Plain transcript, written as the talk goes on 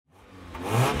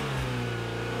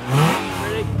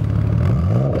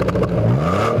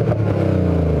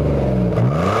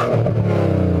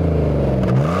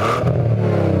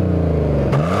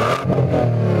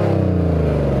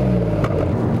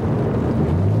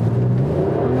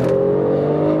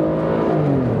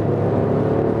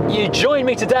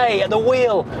Join me today at the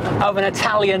wheel of an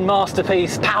Italian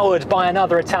masterpiece powered by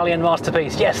another Italian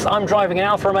masterpiece. Yes, I'm driving an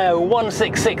Alfa Romeo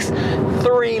 166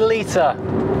 3 litre.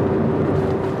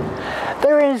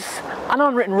 There is an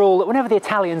unwritten rule that whenever the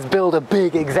Italians build a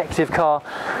big executive car,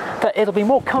 that it'll be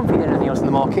more comfy than anything else in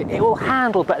the market, it will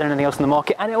handle better than anything else in the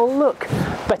market, and it will look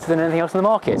better than anything else in the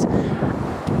market.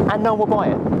 And no one will buy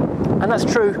it. And that's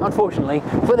true, unfortunately,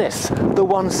 for this, the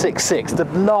 166, the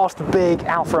last big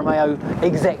Alfa Romeo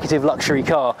executive luxury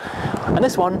car. And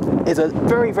this one is a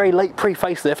very, very late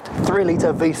pre-facelift 3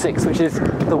 litre V6, which is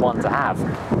the one to have.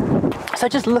 So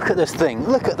just look at this thing,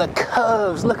 look at the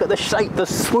curves, look at the shape, the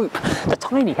swoop, the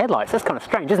tiny headlights. That's kind of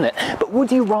strange, isn't it? But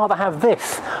would you rather have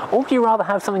this, or would you rather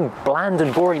have something bland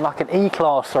and boring like an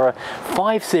E-Class or a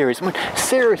 5 Series? I mean,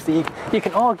 seriously, you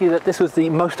can argue that this was the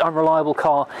most unreliable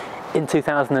car in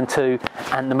 2002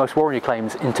 and the most warranty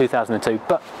claims in 2002,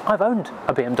 but I've owned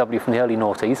a BMW from the early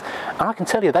noughties, and I can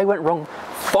tell you they went wrong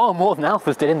far more than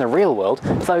Alfas did in the real world,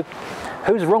 so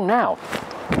who's wrong now?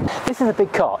 This is a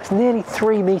big car, it's nearly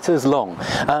 3 metres long.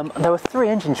 There were 3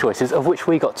 engine choices, of which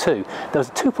we got 2. There was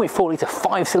a 2.4 litre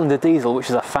 5-cylinder diesel, which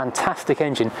is a fantastic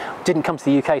engine, didn't come to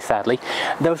the UK sadly.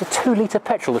 There was a 2 litre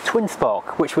petrol, the twin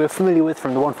spark, which we were familiar with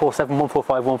from the 147,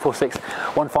 145, 146,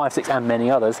 156 and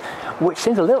many others, which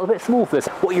seems a little bit small for this.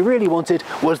 What you really wanted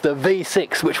was the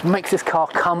V6, which makes this car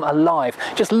come alive.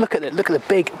 Just look at it, look at the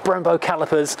big Brembo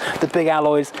calipers, the big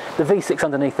alloys, the V6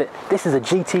 underneath it. This is a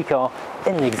GT car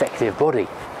in an executive body.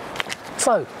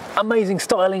 So, amazing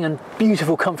styling and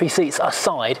beautiful comfy seats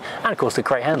aside, and of course the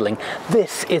great handling,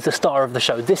 this is the star of the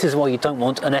show. This is why you don't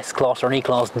want an S-Class or an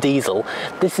E-Class diesel.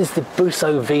 This is the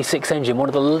Busso V6 engine, one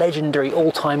of the legendary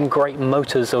all-time great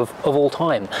motors of all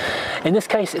time. In this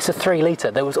case it's a 3 litre.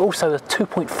 There was also a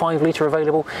 2.5 litre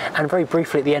available, and very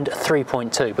briefly at the end a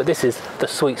 3.2, but this is the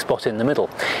sweet spot in the middle.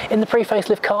 In the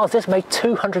pre-facelift cars this made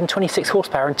 226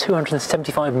 horsepower and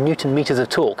 275 newton meters of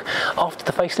torque. After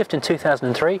the facelift in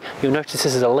 2003, you'll notice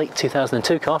this is a late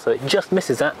 2002 car, so it just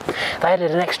misses that. They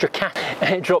added an extra cat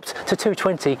and it dropped to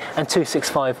 220 and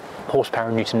 265 horsepower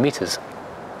and newton meters.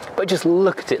 But just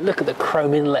look at it, look at the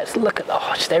chrome inlets, look at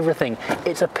just everything.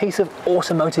 It's a piece of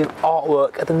automotive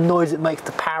artwork, at the noise it makes,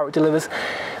 the power it delivers.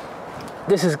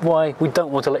 This is why we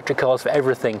don't want electric cars for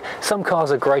everything. Some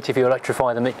cars are great if you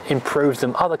electrify them, it improves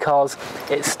them. Other cars,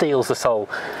 it steals the soul.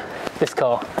 This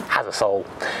car has a soul.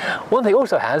 One thing it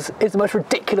also has is the most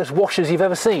ridiculous washers you've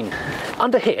ever seen.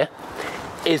 Under here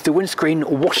is the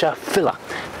windscreen washer filler.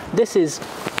 This is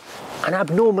an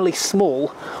abnormally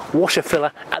small washer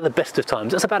filler at the best of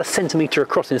times. That's about 1 centimetre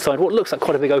across inside what looks like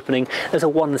quite a big opening. There's a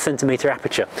 1 centimetre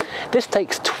aperture. This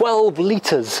takes 12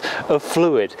 litres of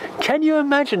fluid. Can you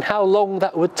imagine how long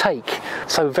that would take?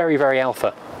 So very, very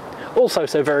Alfa. Also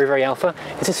so very, very Alfa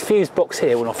is this fuse box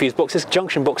here, well not fuse box, this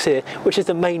junction box here, which is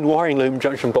the main wiring loom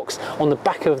junction box on the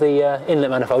back of the inlet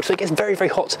manifold, so it gets very, very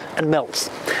hot and melts.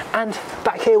 And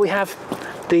back here we have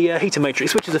the heater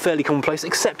matrix, which is a fairly commonplace,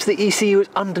 except the ECU is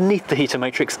underneath the heater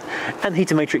matrix, and the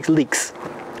heater matrix leaks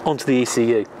onto the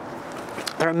ECU.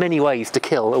 There are many ways to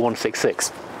kill a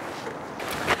 166.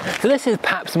 So this is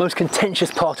perhaps the most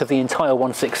contentious part of the entire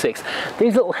 166.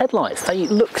 These little headlights, they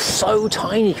look so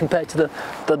tiny compared to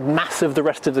the mass of the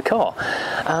rest of the car.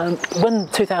 When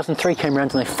 2003 came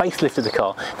around and they facelifted the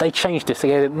car, they changed this. They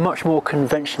gave it much more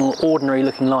conventional, ordinary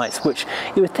looking lights, which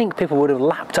you would think people would have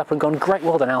lapped up and gone, great,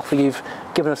 well done Alfa, you've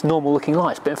given us normal looking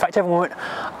lights. But in fact everyone went,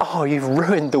 oh, you've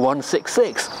ruined the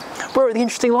 166. Where are the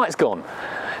interesting lights gone?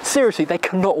 Seriously, they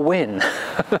cannot win.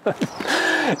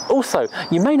 Also,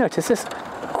 you may notice this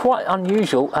quite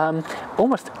unusual,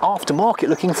 almost aftermarket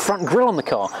looking front grille on the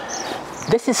car.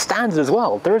 This is standard as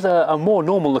well. There is a more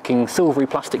normal looking silvery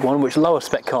plastic one which lower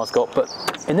spec cars got, but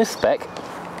in this spec,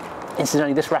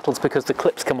 incidentally this rattles because the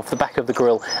clips come off the back of the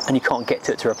grille and you can't get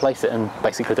to it to replace it, and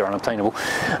basically they're unobtainable.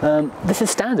 This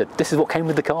is standard. This is what came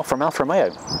with the car from Alfa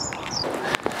Romeo.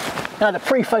 Now the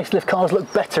pre-facelift cars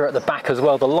look better at the back as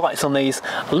well. The lights on these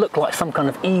look like some kind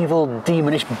of evil,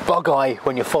 demonish bug eye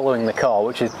when you're following the car,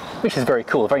 which is very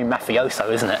cool, very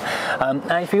mafioso, isn't it?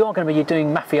 Now if you are going to be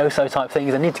doing mafioso type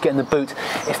things and need to get in the boot,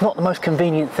 it's not the most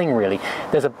convenient thing really.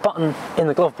 There's a button in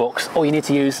the glove box, or you need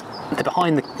to use the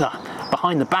behind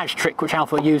the badge trick, which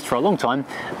Alfa used for a long time,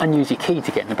 and use your key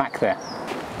to get in the back there.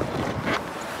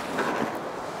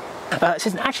 It's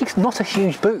actually not a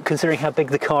huge boot considering how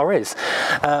big the car is,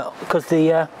 because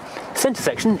the centre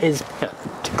section is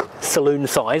saloon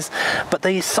size, but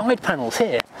the side panels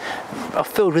here are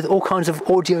filled with all kinds of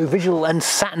audio, visual and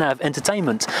sat-nav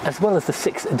entertainment, as well as the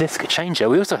 6-disc changer.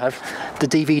 We also have the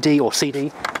DVD or CD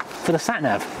for the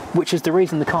sat-nav, which is the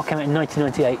reason the car came out in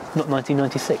 1998, not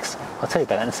 1996. I'll tell you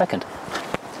about that in a second.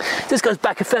 This goes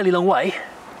back a fairly long way,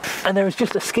 and there is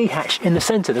just a ski hatch in the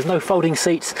centre. There's no folding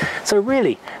seats, so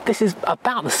really this is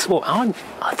about the small. I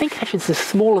think actually this is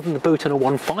smaller than the boot on a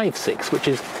 156, which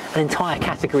is an entire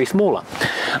category smaller.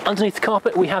 Underneath the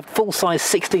carpet we have full-size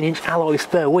 16-inch alloy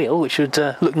spare wheel, which would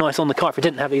look nice on the car if it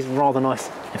didn't have these rather nice,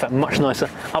 in fact much nicer,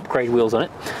 upgrade wheels on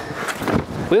it.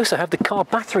 We also have the car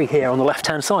battery here on the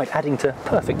left-hand side, adding to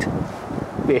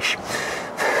perfect-ish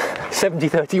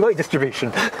 70-30 weight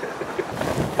distribution.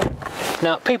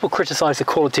 Now, people criticise the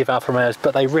quality of Alfa Romeos,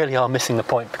 but they really are missing the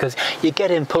point, because you get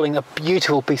in pulling a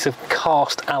beautiful piece of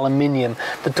cast aluminium,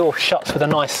 the door shuts with a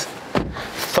nice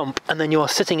thump, and then you are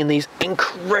sitting in these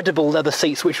incredible leather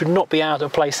seats which would not be out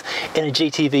of place in a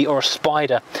GTV or a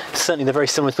Spider. Certainly they're very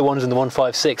similar to the ones in the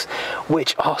 156,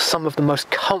 which are some of the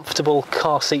most comfortable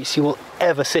car seats you will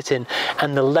ever sit in,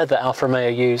 and the leather Alfa Romeo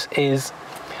use is,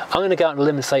 I'm going to go out on a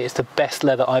limb and say it's the best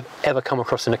leather I've ever come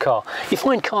across in a car. You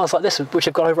find cars like this which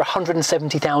have got over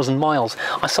 170,000 miles.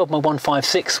 I sold my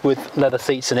 156 with leather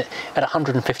seats in it at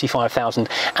 155,000,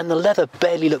 and the leather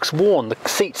barely looks worn. The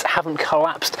seats haven't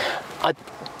collapsed.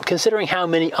 Considering how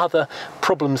many other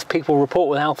problems people report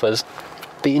with Alfas,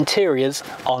 the interiors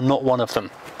are not one of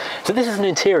them. So this is an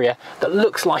interior that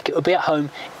looks like it would be at home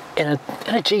in a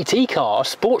GT car, a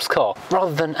sports car,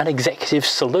 rather than an executive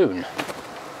saloon.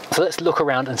 So let's look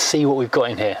around and see what we've got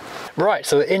in here. Right,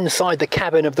 so inside the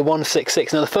cabin of the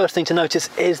 166. Now the first thing to notice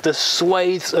is the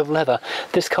swathes of leather.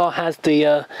 This car has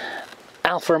the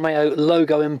Alfa Romeo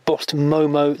logo embossed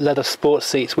Momo leather sports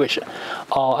seats, which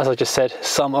are, as I just said,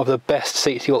 some of the best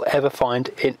seats you'll ever find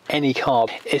in any car.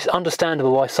 It's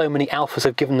understandable why so many Alfas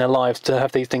have given their lives to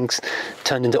have these things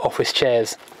turned into office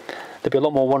chairs. There'd be a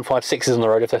lot more 156s on the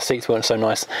road if their seats weren't so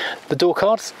nice. The door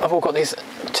cards, I've all got these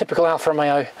typical Alfa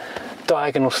Romeo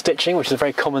diagonal stitching, which is a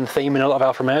very common theme in a lot of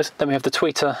Alfa Romeos. Then we have the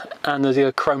tweeter and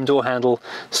the chrome door handle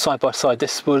side by side.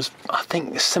 This was, I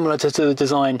think, similar to the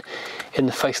design in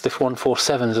the facelift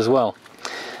 147s as well.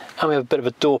 And we have a bit of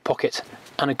a door pocket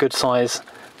and a good size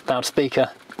loudspeaker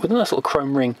with a nice little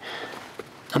chrome ring.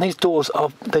 And these doors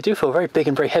they do feel very big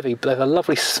and very heavy, but they have a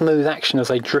lovely smooth action as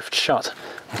they drift shut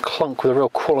and clunk with a real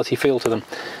quality feel to them.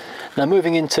 Now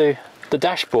moving into the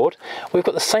dashboard, we've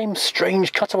got the same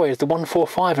strange cutaway as the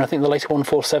 145, and I think the later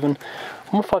 147.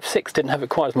 156 didn't have it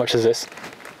quite as much as this.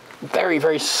 Very,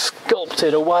 very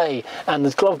sculpted away, and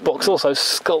the glove box also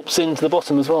sculpts into the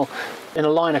bottom as well, in a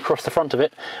line across the front of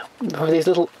it, with these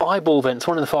little eyeball vents,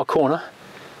 one in the far corner,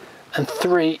 and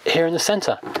 3 here in the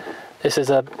centre. This is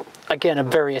again a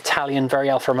very Italian, very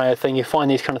Alfa Romeo thing. You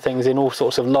find these kind of things in all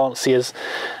sorts of Lancias,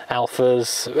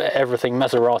 Alfas, everything,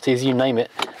 Maseratis, you name it.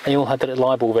 They all had the little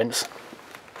eyeball vents.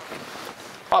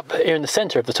 Up here in the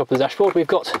centre of the top of the dashboard, we've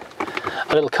got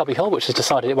a little cubby hole, which has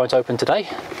decided it won't open today.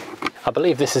 I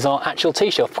believe this is our actual tea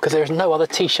shelf, because there is no other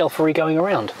tea shelfery going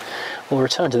around. We'll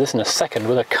return to this in a second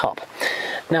with a cup.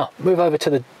 Now, move over to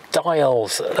the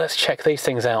dials. Let's check these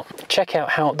things out. Check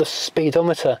out how the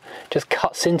speedometer just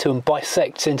cuts into and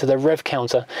bisects into the rev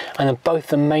counter, and then both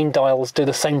the main dials do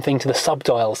the same thing to the sub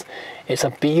dials. It's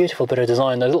a beautiful bit of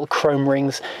design. Those little chrome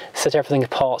rings set everything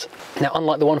apart. Now,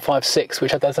 unlike the 156,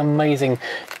 which had those amazing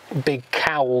big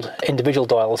cowled individual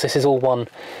dials, this is all one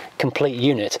complete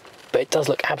unit, but it does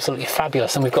look absolutely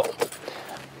fabulous. And we've got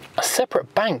a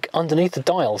separate bank underneath the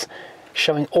dials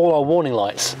showing all our warning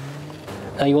lights.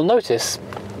 Now you will notice,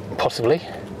 possibly,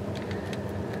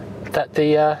 that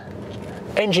the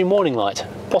engine warning light,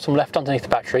 bottom left underneath the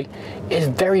battery, is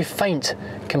very faint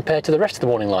compared to the rest of the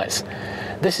warning lights.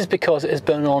 This is because it has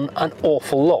been on an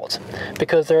awful lot,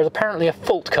 because there is apparently a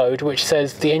fault code which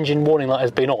says the engine warning light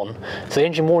has been on. So the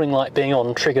engine warning light being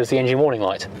on triggers the engine warning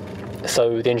light.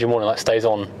 So the engine warning light stays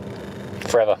on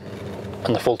forever,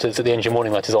 and the fault is that the engine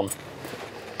warning light is on.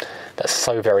 That's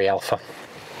so very Alfa.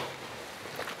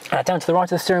 Down to the right of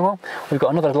the steering wheel, we've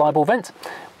got another little eyeball vent,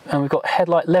 and we've got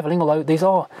headlight levelling, although these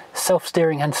are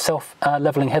self-steering and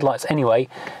self-levelling headlights anyway,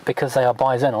 because they are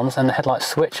bi-xenons, and the headlight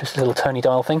switch, this little turny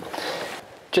dial thing.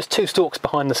 Just 2 stalks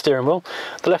behind the steering wheel.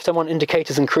 The left-hand one,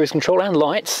 indicators and cruise control and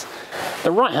lights.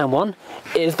 The right-hand one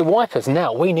is the wipers.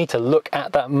 Now, we need to look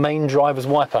at that main driver's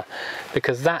wiper,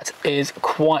 because that is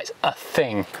quite a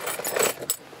thing.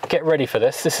 Get ready for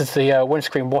this. This is the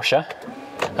windscreen washer.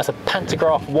 That's a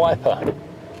pantograph wiper.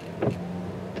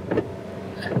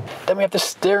 Then we have the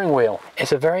steering wheel.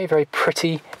 It's a very, very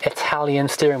pretty Italian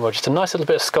steering wheel. Just a nice little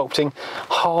bit of sculpting,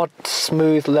 hard,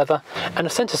 smooth leather, and a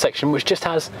centre section which just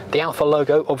has the Alfa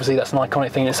logo. Obviously that's an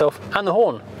iconic thing in itself. And the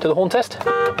horn. Do the horn test?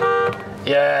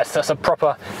 Yes, that's a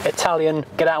proper Italian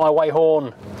get out of my way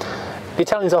horn. The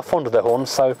Italians are fond of their horns,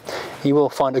 so you will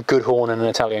find a good horn in an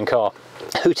Italian car.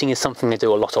 Hooting is something they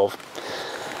do a lot of.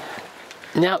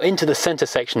 Now into the centre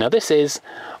section. Now this is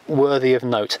worthy of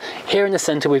note. Here in the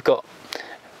centre we've got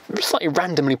slightly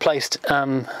randomly placed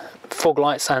fog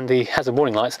lights and the hazard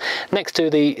warning lights next to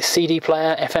the CD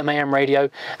player, FM AM radio,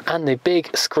 and the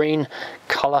big screen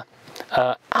colour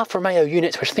Alfa Romeo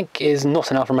unit, which I think is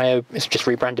not an Alfa Romeo, it's just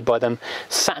rebranded by them,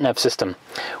 sat-nav system,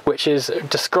 which is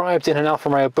described in an Alfa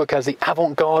Romeo book as the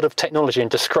avant-garde of technology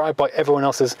and described by everyone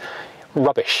else as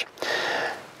rubbish.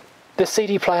 The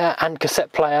CD player and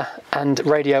cassette player and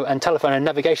radio and telephone and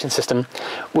navigation system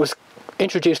was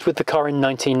introduced with the car in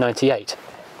 1998.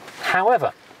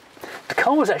 However, the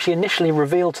car was actually initially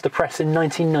revealed to the press in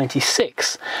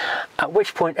 1996, at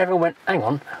which point everyone went, hang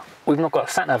on, we've not got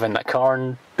a sat-nav in that car,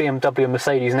 and BMW,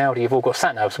 Mercedes and Audi have all got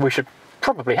sat-navs, we should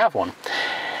probably have one.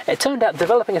 It turned out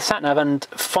developing a sat-nav and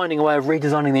finding a way of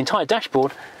redesigning the entire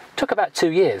dashboard took about 2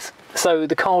 years. So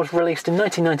the car was released in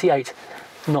 1998,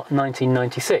 not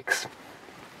 1996.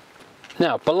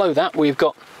 Now below that we've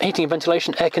got heating and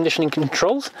ventilation, air conditioning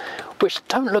controls, which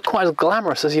don't look quite as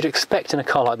glamorous as you'd expect in a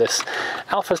car like this.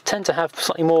 Alfas tend to have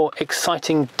slightly more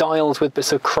exciting dials with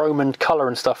bits of chrome and colour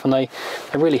and stuff, and they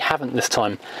really haven't this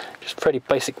time. Just pretty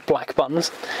basic black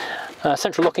buttons.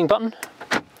 Central locking button,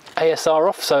 ASR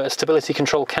off, so a stability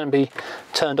control can be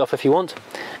turned off if you want,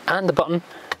 and the button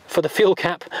for the fuel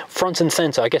cap front and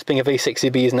centre. I guess being a V6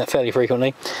 you'd be using that fairly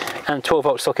frequently, and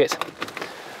 12-volt socket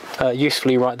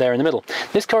usefully right there in the middle.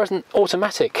 This car isn't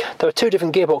automatic. There are 2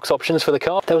 different gearbox options for the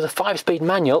car. There was a 5-speed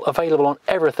manual available on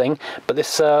everything, but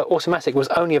this automatic was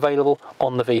only available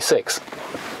on the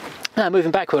V6. Now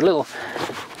moving backward, a little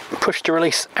push to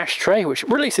release ashtray, which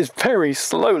releases very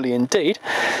slowly indeed.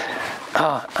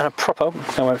 And a proper,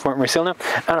 I won't reseal now,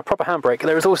 and a proper handbrake.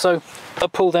 There is also a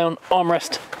pull-down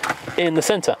armrest in the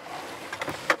centre.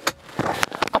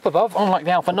 Up above, unlike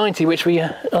the Alfa 90, which I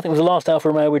think was the last Alfa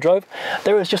Romeo we drove,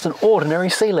 there is just an ordinary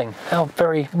ceiling. How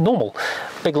very normal.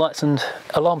 Big lights and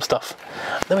alarm stuff.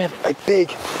 Then we have a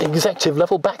big executive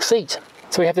level back seat.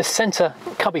 So we have this centre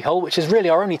cubby hole, which is really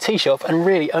our only tea shelf and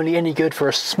really only any good for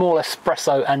a small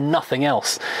espresso and nothing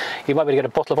else. You might be able to get a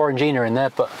bottle of Orangina in there,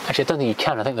 but actually I don't think you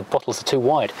can. I think the bottles are too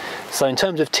wide. So in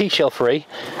terms of tea shelfery,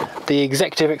 the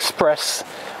Executive Express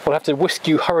will have to whisk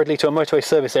you hurriedly to a motorway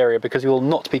service area because you will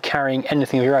not be carrying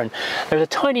anything of your own. There's a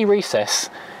tiny recess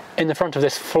in the front of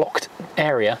this flocked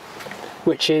area,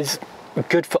 which is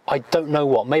good for I don't know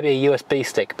what, maybe a USB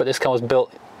stick, but this car was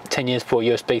built 10 years before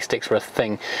USB sticks were a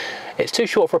thing. It's too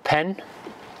short for a pen,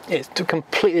 it's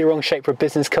completely wrong shape for a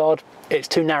business card, it's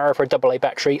too narrow for a AA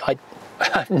battery. I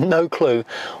have no clue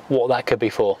what that could be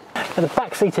for. And the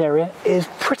back seat area is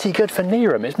pretty good for knee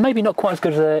room. It's maybe not quite as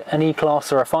good as an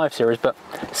E-Class or a 5 Series, but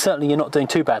certainly you're not doing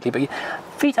too badly. But your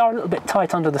feet are a little bit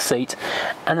tight under the seat,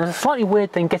 and there's a slightly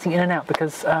weird thing getting in and out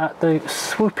because the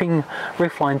swooping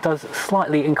roofline does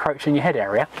slightly encroach in your head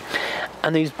area.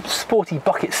 And these sporty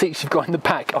bucket seats you've got in the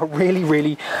back are really,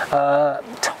 really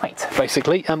tight,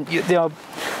 basically. They are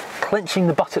clenching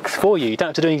the buttocks for you. You don't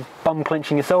have to do any bum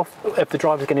clenching yourself if the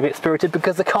driver's getting a bit spirited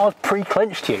because the car's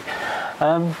pre-clenched you.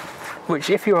 Which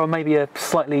if you're maybe a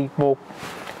slightly more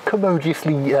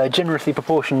commodiously, generously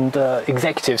proportioned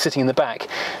executive sitting in the back,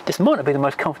 this might not be the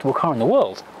most comfortable car in the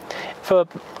world. For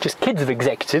just kids of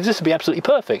executives, this would be absolutely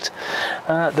perfect.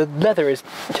 The leather is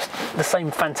just the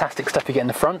same fantastic stuff you get in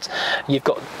the front. You've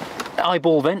got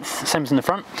eyeball vents, same as in the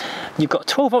front. You've got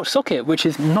a 12-volt socket, which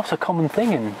is not a common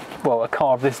thing in, well, a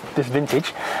car of this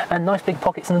vintage, and nice big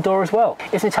pockets in the door as well.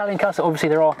 It's an Italian car, so obviously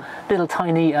there are little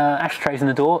tiny ashtrays in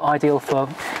the door, ideal for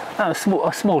a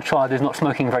small child who's not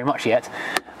smoking very much yet,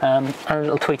 and a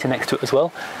little tweeter next to it as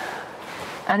well.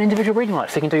 And individual reading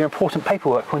lights, so you can do your important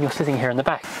paperwork when you're sitting here in the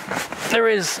back. There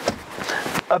is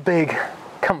a big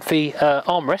comfy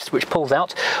armrest which pulls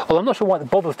out, although I'm not sure why it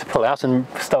bothers to pull out and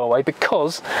stow away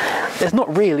because there's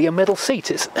not really a middle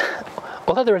seat.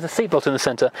 Although there is a seatbelt in the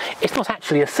centre, it's not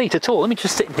actually a seat at all. Let me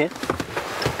just sit in here.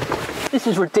 This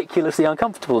is ridiculously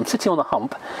uncomfortable. I'm sitting on the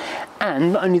hump,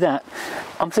 and not only that,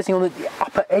 I'm sitting on the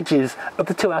upper edges of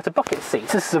the 2 outer bucket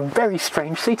seats. This is a very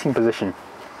strange seating position.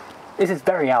 This is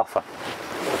very Alfa.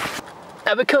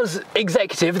 Now because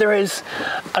executive, there is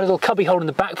a little cubby hole in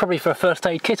the back, probably for a first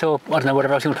aid kit or I don't know,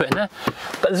 whatever else you want to put in there.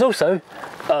 But there's also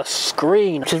a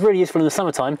screen, which is really useful in the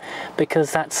summertime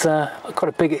because that's got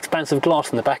a big expanse of glass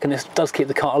in the back, and this does keep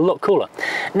the car a lot cooler.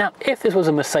 Now if this was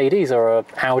a Mercedes or a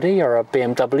Audi or a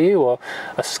BMW or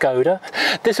a Skoda,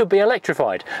 this would be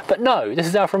electrified. But no, this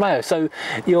is Alfa Romeo, so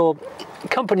your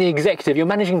company executive, your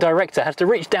managing director, has to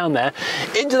reach down there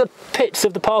into the pits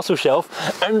of the parcel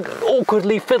shelf and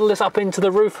awkwardly fiddle this up into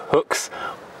the roof hooks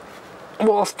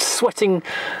whilst sweating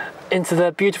into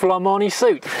the beautiful Armani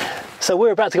suit. So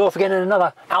we're about to go off again in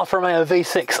another Alfa Romeo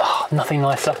V6. Oh, nothing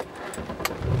nicer.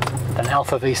 An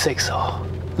Alfa V6, oh,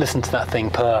 listen to that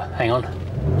thing purr, hang on.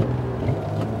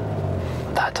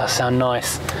 That does sound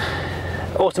nice.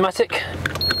 Automatic.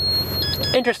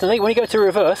 Interestingly, when you go to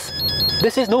reverse,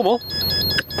 this is normal.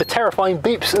 The terrifying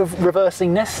beeps of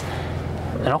reversing this,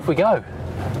 and off we go.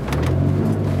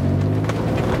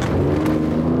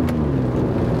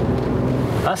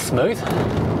 That's smooth.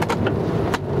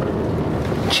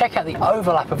 Check out the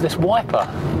overlap of this wiper.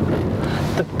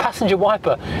 The passenger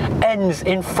wiper ends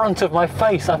in front of my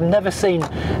face. I've never seen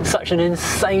such an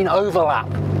insane overlap.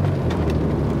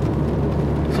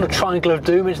 It's not a triangle of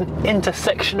doom, it's an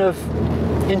intersection of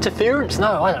interference?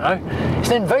 No, I don't know. It's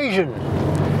an invasion.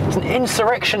 It's an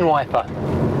insurrection wiper.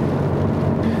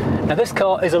 Now this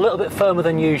car is a little bit firmer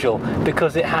than usual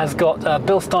because it has got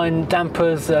Bilstein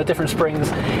dampers, different springs,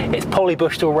 it's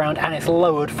polybushed all around, and it's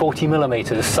lowered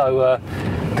 40mm, so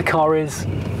the car is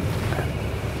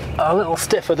a little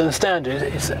stiffer than standard.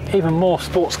 It's even more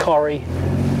sports car-y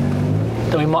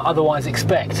than we might otherwise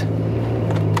expect.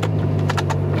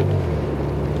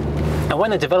 Now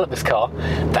when they developed this car,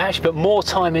 they actually put more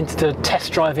time into the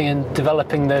test driving and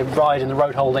developing the ride and the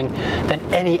road holding than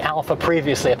any Alfa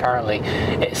previously, apparently.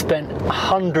 It spent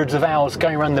hundreds of hours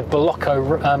going around the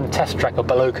Bolocco test track, or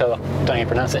Bolocco, I don't even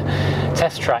pronounce it,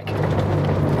 test track,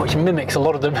 which mimics a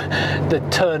lot of the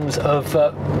turns of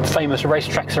famous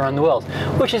racetracks around the world,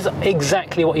 which is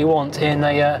exactly what you want in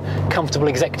a comfortable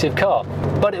executive car.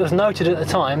 But it was noted at the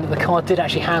time that the car did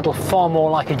actually handle far more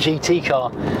like a GT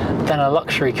car than a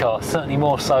luxury car, certainly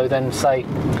more so than, say,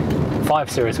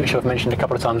 5 Series, which I've mentioned a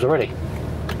couple of times already.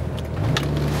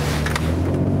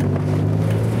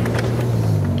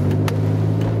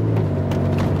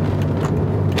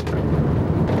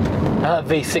 Now that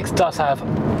V6 does have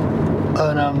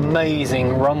an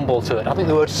amazing rumble to it. I think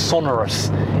the word sonorous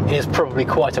is probably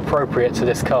quite appropriate to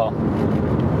this car.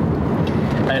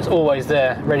 And it's always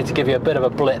there, ready to give you a bit of a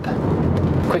blip.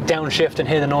 Quick downshift and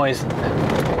hear the noise.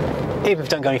 Even if you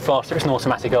don't go any faster, it's an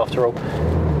automatic after all.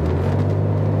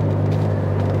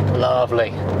 Lovely.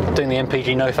 Doing the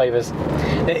MPG no favours.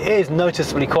 It is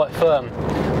noticeably quite firm,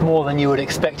 more than you would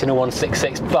expect in a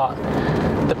 166, but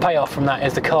the payoff from that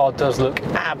is the car does look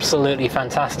absolutely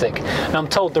fantastic. Now I'm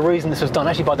told the reason this was done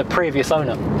actually by the previous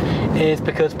owner is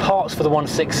because parts for the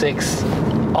 166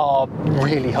 are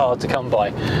really hard to come by.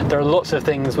 There are lots of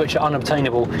things which are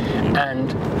unobtainable,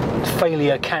 and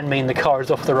failure can mean the car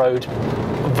is off the road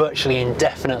virtually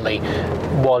indefinitely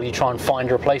while you try and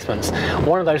find replacements.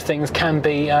 One of those things can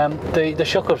be the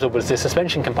shock absorbers, the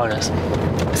suspension components.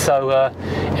 So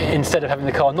instead of having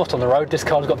the car not on the road, this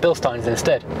car's got Bilsteins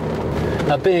instead.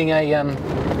 Now, being a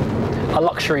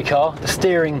luxury car, the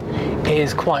steering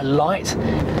is quite light.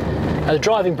 Now, the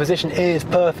driving position is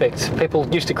perfect. People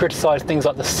used to criticise things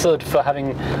like the Sud for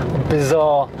having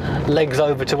bizarre legs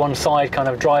over to one side kind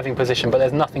of driving position, but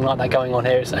there's nothing like that going on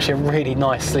here. It's actually a really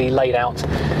nicely laid out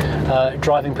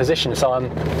driving position. So I'm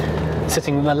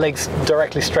sitting with my legs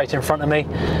directly straight in front of me.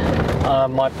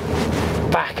 My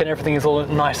back and everything is all at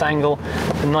a nice angle,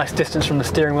 a nice distance from the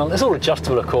steering wheel. It's all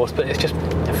adjustable, of course, but it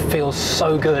feels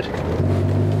so good.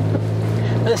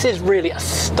 This is really a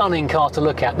stunning car to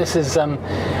look at. This is an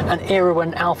era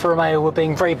when Alfa Romeo were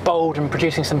being very bold and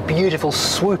producing some beautiful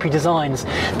swoopy designs.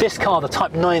 This car, the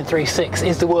Type 936,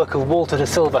 is the work of Walter de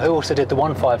Silva, who also did the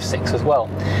 156 as well.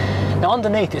 Now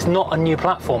underneath, it's not a new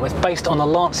platform. It's based on the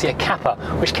Lancia Kappa,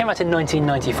 which came out in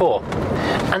 1994,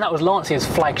 and that was Lancia's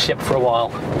flagship for a while.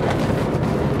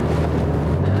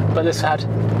 But this had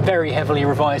very heavily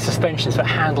revised suspension, so it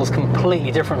handles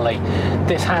completely differently.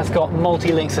 This has got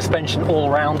multi-link suspension all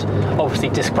around, obviously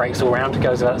disc brakes all around,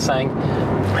 goes without saying,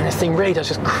 and this thing really does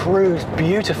just cruise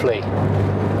beautifully.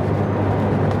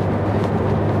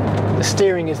 The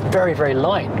steering is very, very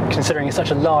light, considering it's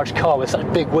such a large car with such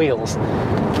big wheels.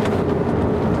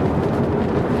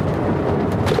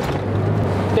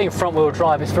 Being front-wheel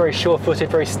drive, it's very sure-footed,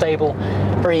 very stable,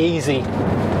 very easy,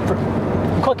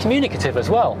 quite communicative as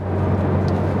well.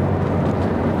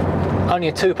 Only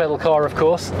a 2-pedal car, of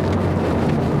course.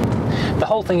 The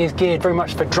whole thing is geared very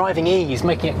much for driving ease,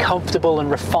 making it comfortable and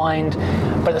refined,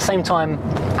 but at the same time,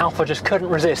 Alfa just couldn't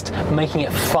resist making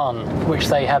it fun, which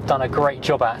they have done a great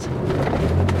job at.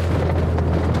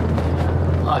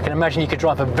 I can imagine you could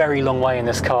drive a very long way in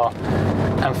this car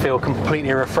and feel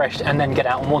completely refreshed, and then get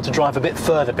out and want to drive a bit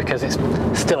further because it's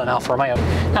still an Alfa Romeo.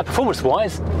 Now,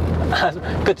 performance-wise,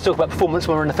 good to talk about performance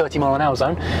when we're in the 30-mile-an-hour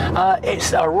zone.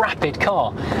 It's a rapid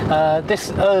car.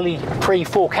 This early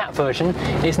pre-4CAT version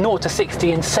is 0 to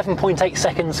 60 in 7.8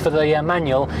 seconds for the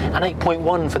manual and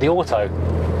 8.1 for the auto.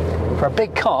 For a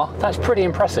big car, that's pretty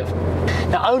impressive.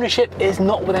 Now, ownership is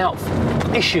not without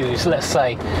issues, let's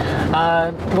say.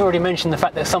 We already mentioned the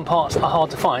fact that some parts are hard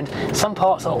to find. Some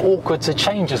parts are awkward to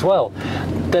change as well.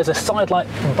 There's a side light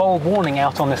bulb warning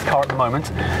out on this car at the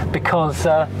moment because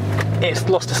it's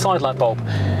lost a side light bulb.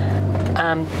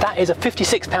 That is a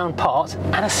 £56 part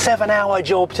and a 7-hour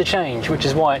job to change, which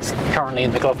is why it's currently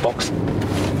in the glove box.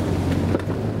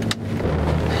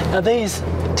 Now these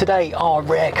today are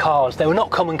rare cars. They were not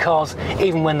common cars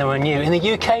even when they were new. In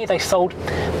the UK they sold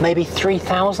maybe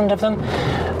 3,000 of them.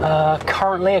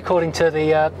 Currently, according to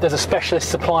there's a specialist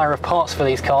supplier of parts for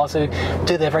these cars who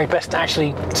do their very best to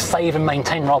actually save and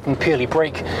maintain rather than purely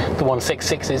break the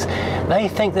 166s. They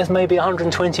think there's maybe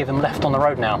 120 of them left on the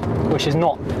road now, which is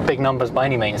not big numbers by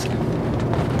any means.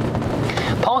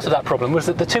 Part of that problem was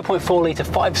that the 2.4 litre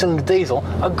 5-cylinder diesel,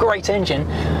 a great engine,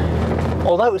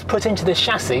 although it was put into this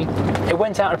chassis, it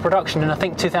went out of production in I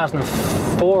think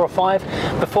 2004 or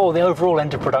 5 before the overall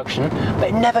end of production, but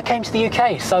it never came to the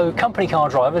UK. So company car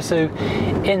drivers who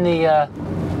in the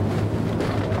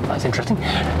that's interesting,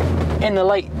 in the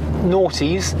late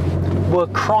noughties were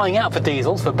crying out for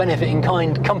diesels for benefit in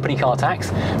kind company car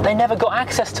tax, they never got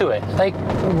access to it. They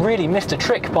really missed a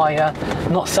trick by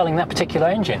not selling that particular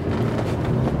engine.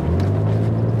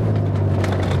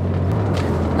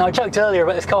 Now, I joked earlier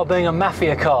about this car being a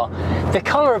mafia car. The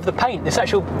colour of the paint, this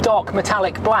actual dark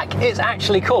metallic black, is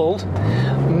actually called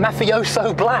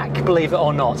Mafioso Black, believe it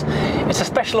or not. It's a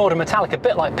special order metallic, a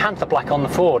bit like Panther Black on the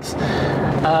Fords.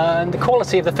 And the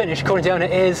quality of the finish, according to the owner,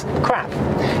 is crap.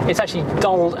 It's actually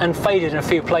dulled and faded in a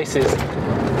few places.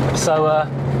 So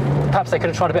perhaps they could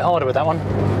have tried a bit harder with that one.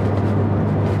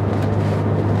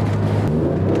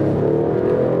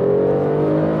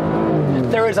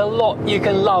 There is a lot you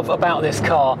can love about this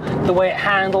car. The way it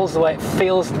handles, the way it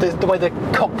feels, the way the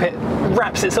cockpit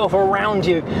wraps itself around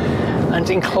you and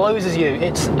encloses you.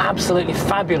 It's absolutely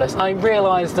fabulous. I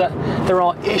realise that there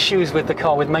are issues with the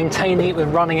car, with maintaining it, with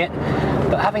running it,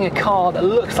 but having a car that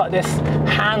looks like this,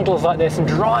 handles like this and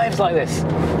drives like this,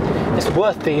 it's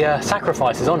worth the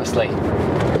sacrifices, honestly.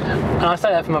 And I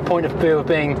say that from a point of view of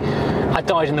being a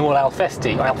dyed-in-the-wool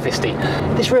Alfisti.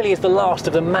 This really is the last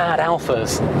of the mad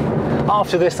Alfas.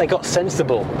 After this they got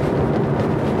sensible.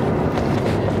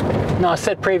 Now, I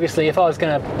said previously, if I was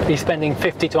going to be spending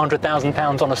 £50,000 to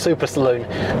 £100,000 on a super saloon,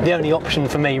 the only option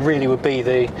for me really would be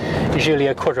the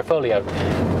Giulia Quadrifoglio.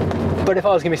 But if I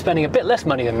was going to be spending a bit less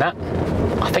money than that,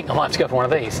 I think I might have to go for one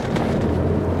of these.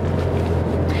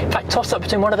 In fact, toss up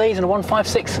between one of these and a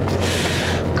 156.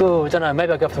 Good, I don't know,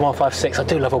 maybe I'll go for the 156. I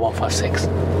do love a 156.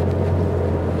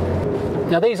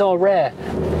 Now, these are rare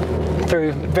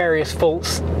through various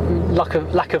faults, lack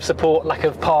of support, lack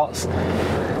of parts.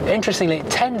 Interestingly, it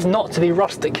tends not to be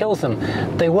rust that kills them.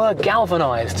 They were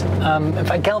galvanised. In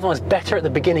fact, galvanised better at the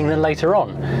beginning than later on.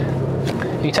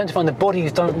 You tend to find the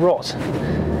bodies don't rot,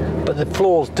 but the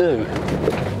floors do.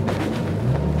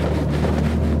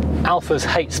 Alfas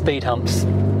hate speed humps.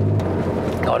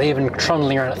 God, even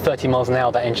trundling around at 30 miles an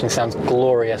hour, that engine sounds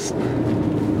glorious.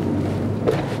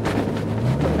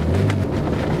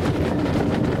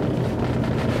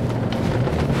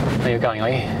 There you're going, are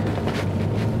you?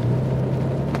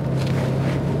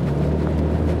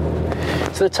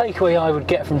 So the takeaway I would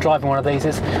get from driving one of these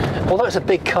is, although it's a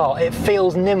big car, it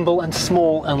feels nimble and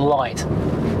small and light.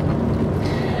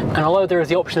 And although there is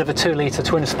the option of a 2-litre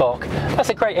twin spark, that's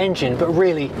a great engine, but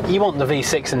really you want the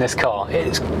V6 in this car.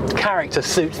 Its character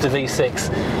suits the V6,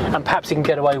 and perhaps you can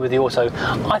get away with the auto.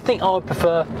 I think I would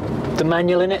prefer the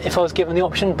manual in it if I was given the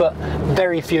option, but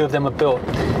very few of them are built.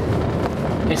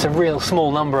 It's a real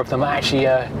small number of them actually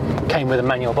came with a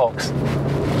manual box.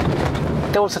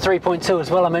 There was a 3.2 as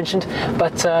well, I mentioned,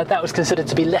 but that was considered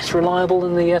to be less reliable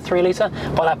than the 3-litre.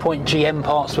 By that point, GM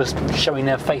parts was showing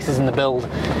their faces in the build,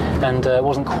 and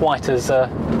wasn't quite as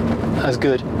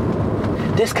good.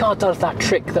 This car does that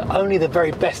trick that only the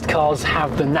very best cars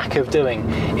have the knack of doing.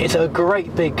 It's a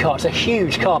great big car. It's a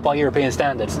huge car by European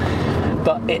standards,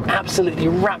 but it absolutely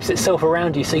wraps itself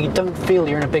around you so you don't feel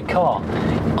you're in a big car.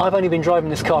 I've only been driving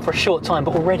this car for a short time,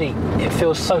 but already it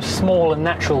feels so small and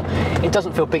natural. It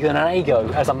doesn't feel bigger than an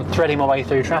Ego as I'm threading my way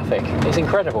through traffic. It's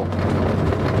incredible.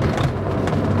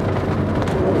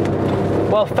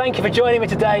 Well, thank you for joining me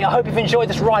today. I hope you've enjoyed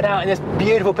this ride out in this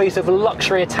beautiful piece of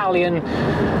luxury Italian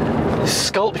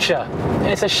sculpture.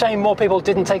 It's a shame more people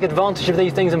didn't take advantage of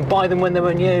these things and buy them when they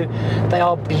were new. They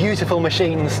are beautiful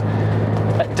machines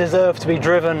that deserve to be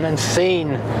driven and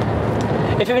seen.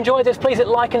 If you've enjoyed this, please hit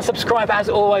like and subscribe as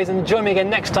always, and join me again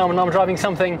next time when I'm driving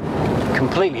something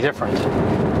completely different.